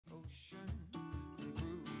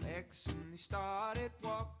legs and they started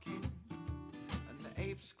walking, and the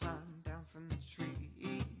apes climbed down from the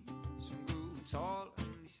trees and grew tall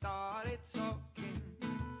and they started talking,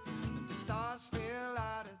 and the stars fell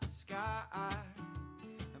out of the sky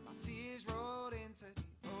and my tears rolled into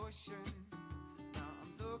the ocean. Now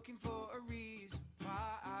I'm looking for a reason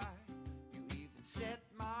why you even set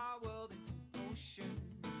my world into motion.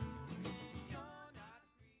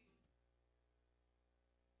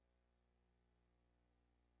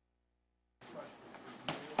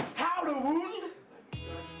 Howdy, Wooten!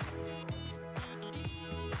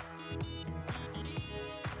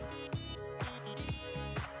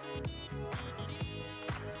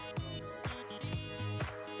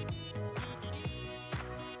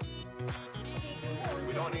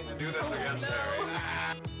 We don't need to do this again, Terry.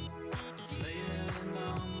 It's late and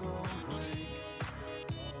I'm awake,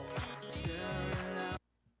 staring out.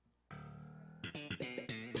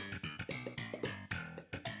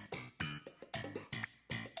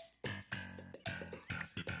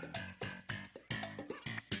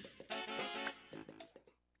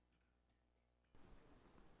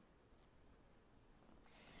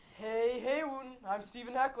 Hey, Wooten. I'm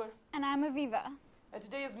Stephen Heckler. And I'm Aviva. And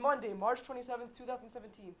today is Monday, March 27th,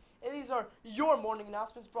 2017. And these are your morning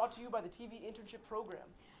announcements brought to you by the TV Internship Program.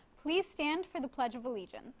 Please stand for the Pledge of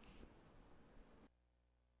Allegiance.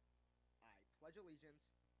 I pledge allegiance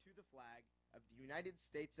to the flag of the United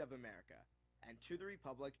States of America and to the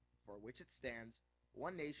republic for which it stands,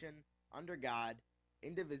 one nation, under God,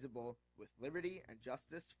 indivisible, with liberty and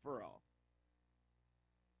justice for all.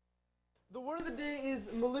 The word of the day is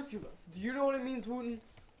mellifluous. Do you know what it means, Wooten?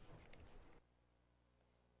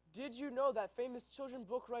 Did you know that famous children's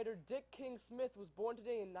book writer Dick King Smith was born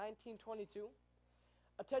today in 1922?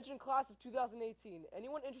 Attention class of 2018.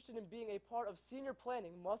 Anyone interested in being a part of senior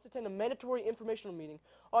planning must attend a mandatory informational meeting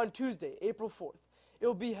on Tuesday, April 4th. It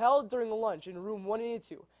will be held during a lunch in room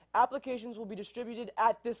 182. Applications will be distributed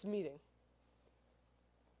at this meeting.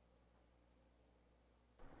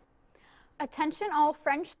 Attention all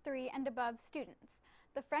French 3 and above students.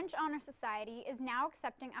 The French Honor Society is now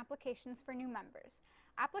accepting applications for new members.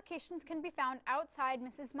 Applications can be found outside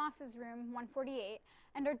Mrs. Moss's room 148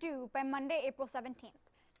 and are due by Monday, April 17th.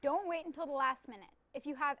 Don't wait until the last minute. If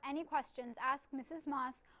you have any questions, ask Mrs.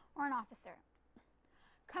 Moss or an officer.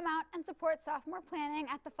 Come out and support sophomore planning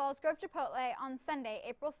at the Falls Grove Chipotle on Sunday,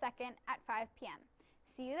 April 2nd at 5 p.m.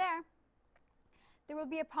 See you there. There will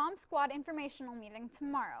be a Palm Squad informational meeting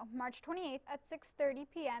tomorrow, March 28th at 6:30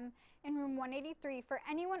 p.m. in room 183 for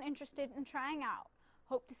anyone interested in trying out.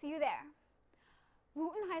 Hope to see you there.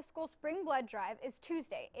 Wooten High School Spring Blood Drive is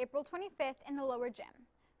Tuesday, April 25th in the lower gym.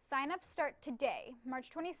 Sign-ups start today, March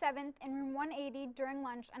 27th in room 180 during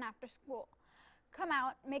lunch and after school. Come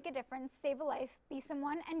out, make a difference, save a life, be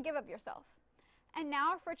someone, and give of yourself. And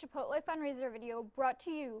now for a Chipotle fundraiser video brought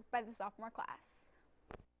to you by the sophomore class.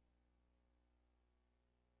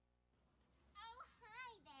 Oh,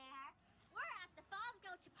 hi there. We're at the Falls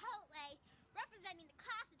Grove Chipotle representing the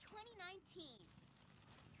class of 2019.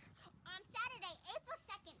 On Saturday, April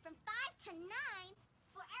 2nd from 5 to 9,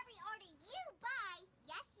 for every order you buy,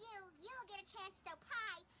 yes, you'll get a chance to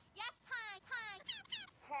pie. Yes, pie.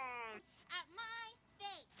 At my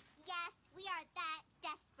face. Yes, we are that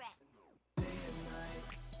desperate.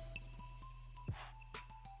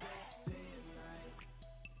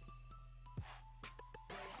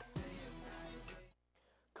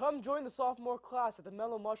 Come join the sophomore class at the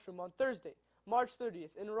Mellow Mushroom on Thursday, March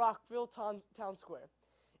 30th in Rockville Town Square.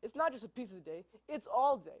 It's not just a piece of the day, it's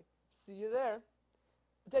all day. See you there.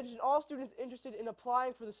 Attention all students interested in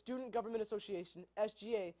applying for the Student Government Association,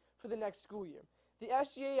 SGA, for the next school year. The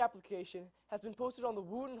SGA application has been posted on the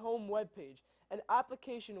Wooten Home webpage. An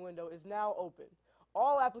application window is now open.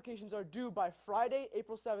 All applications are due by Friday,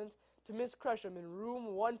 April 7th to Ms. Cresham in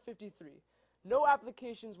room 153. No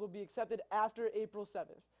applications will be accepted after April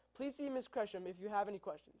 7th. Please see Ms. Cresham if you have any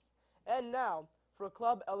questions. And now for a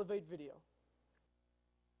Club Elevate video.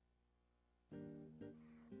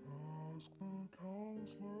 Ask the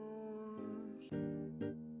counselors.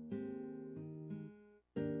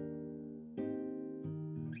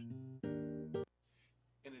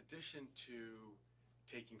 In addition to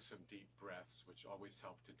taking some deep breaths, which always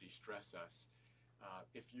help to de-stress us,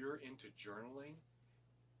 if you're into journaling,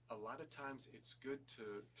 a lot of times it's good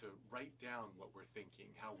to write down what we're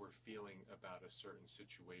thinking, how we're feeling about a certain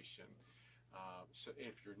situation. So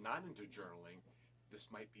if you're not into journaling, this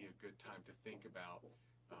might be a good time to think about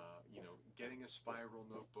getting a spiral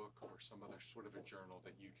notebook or some other sort of a journal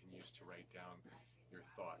that you can use to write down your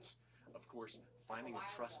thoughts. Of course, finding a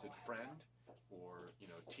trusted friend or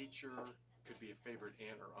teacher, could be a favorite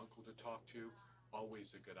aunt or uncle to talk to,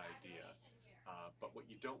 always a good idea. But what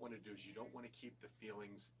you don't want to do is you don't want to keep the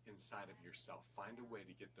feelings inside of yourself. Find a way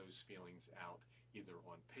to get those feelings out, either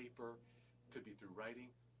on paper, could be through writing,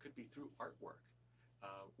 could be through artwork,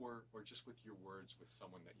 or just with your words with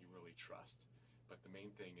someone that you really trust. But the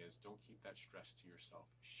main thing is don't keep that stress to yourself.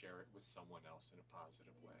 Share it with someone else in a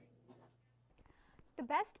positive way. The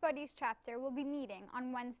Best Buddies chapter will be meeting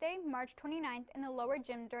on Wednesday, March 29th in the lower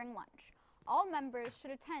gym during lunch. All members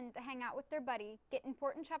should attend to hang out with their buddy, get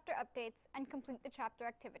important chapter updates, and complete the chapter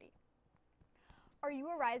activity. Are you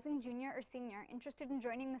a rising junior or senior interested in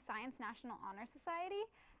joining the Science National Honor Society?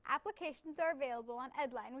 Applications are available on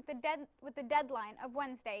Edline with the deadline of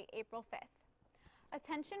Wednesday, April 5th.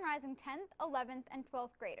 Attention rising 10th, 11th, and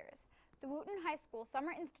 12th graders. The Wooten High School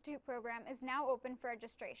Summer Institute program is now open for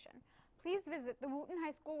registration. Please visit the Wooten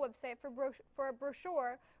High School website for a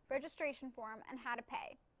brochure, registration form, and how to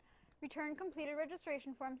pay. Return completed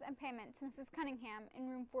registration forms and payment to Mrs. Cunningham in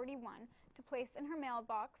room 41 to place in her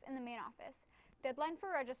mailbox in the main office. Deadline for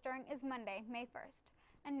registering is Monday, May 1st.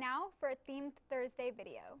 And now for a themed Thursday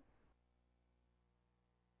video.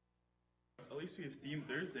 At least we have themed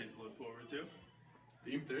Thursdays to look forward to.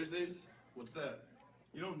 Theme Thursdays? What's that?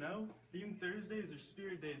 You don't know? Themed Thursdays are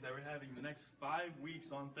spirit days that we're having the next 5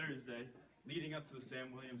 weeks on Thursday, leading up to the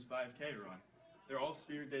Sam Williams 5K run. They're all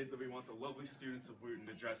spirit days that we want the lovely students of Wooten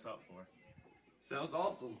to dress up for. Sounds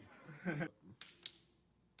awesome. Why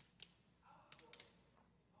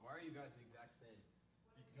are you guys the exact same?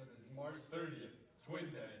 Because it's March 30th,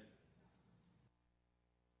 Twin Day.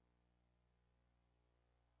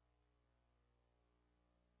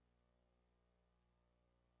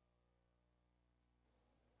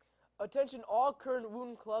 Attention all current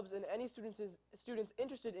Wooten clubs and any students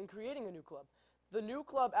interested in creating a new club. The new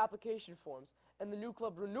club application forms and the new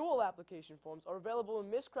club renewal application forms are available in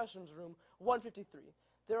Miss Cresham's room 153.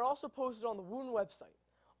 They're also posted on the Wooten website.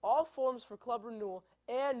 All forms for club renewal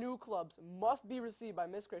and new clubs must be received by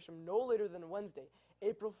Miss Gresham no later than Wednesday,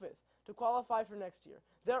 April 5th, to qualify for next year.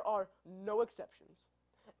 There are no exceptions.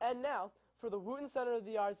 And now, for the Wooten Center of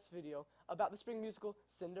the Arts video about the spring musical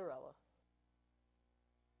Cinderella.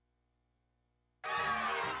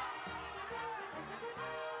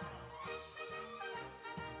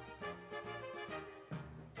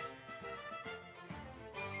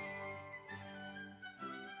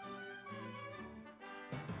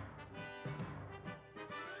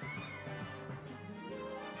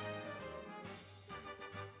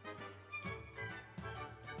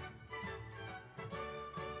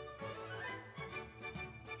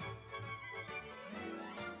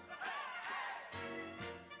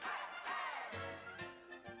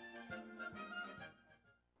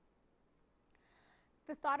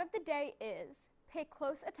 The thought of the day is, pay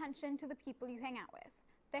close attention to the people you hang out with.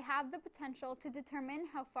 They have the potential to determine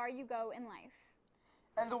how far you go in life.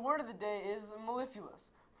 And the word of the day is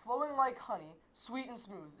mellifluous, flowing like honey, sweet and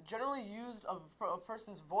smooth, generally used of a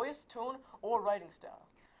person's voice, tone, or writing style.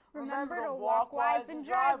 Remember to walk wise and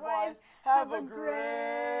drive wise. Have a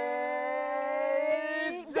great